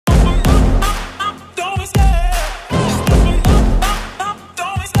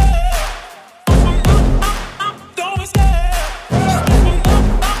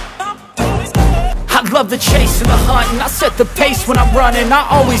the chase and the hunt, and I set the pace when I'm running. I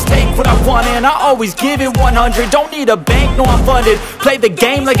always take what I want and I always give it 100. Don't need a bank, no I'm funded. Play the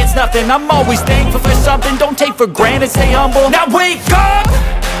game like it's nothing. I'm always thankful for something. Don't take for granted, stay humble. Now wake up!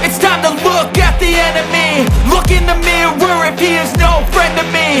 It's time to look at the enemy. Look in the mirror if he is no friend to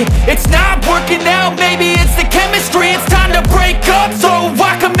me. It's not working out, maybe it's the chemistry. It's time to break up so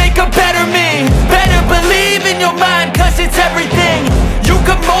I can make a better me. Better believe in your mind, cause it's everything. You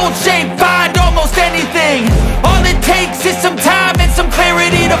can mold, shape, find almost anything. All it takes is some time and some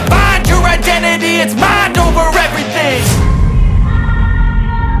clarity to find your identity. It's mind over everything.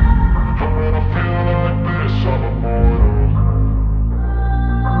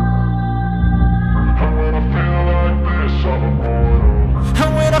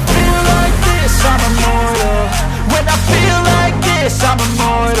 I'm immortal. When I feel like this, I'm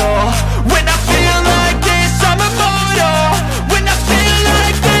immortal. When I feel like this, I'm immortal. When I feel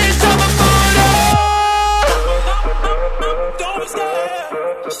like this, I'm immortal. Don't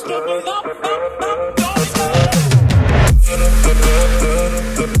stop. Just level up. Don't stop.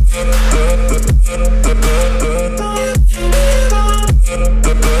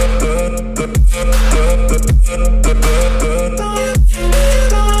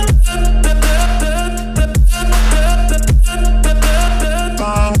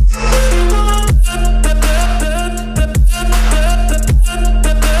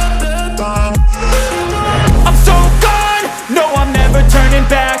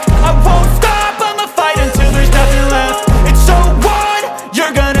 Back. I won't stop, I'ma fight until there's nothing left. It's so on,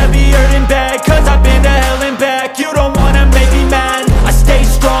 you're gonna be hurting bad, cause I've been to hell and back. You don't wanna make me mad, I stay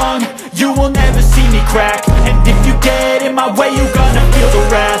strong, you will never see me crack. And if you get in my way, you gonna feel the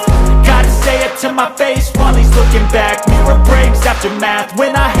wrath. Gotta say it to my face while he's looking back. Mirror breaks after math,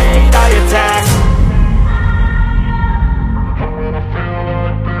 when I hate I attack.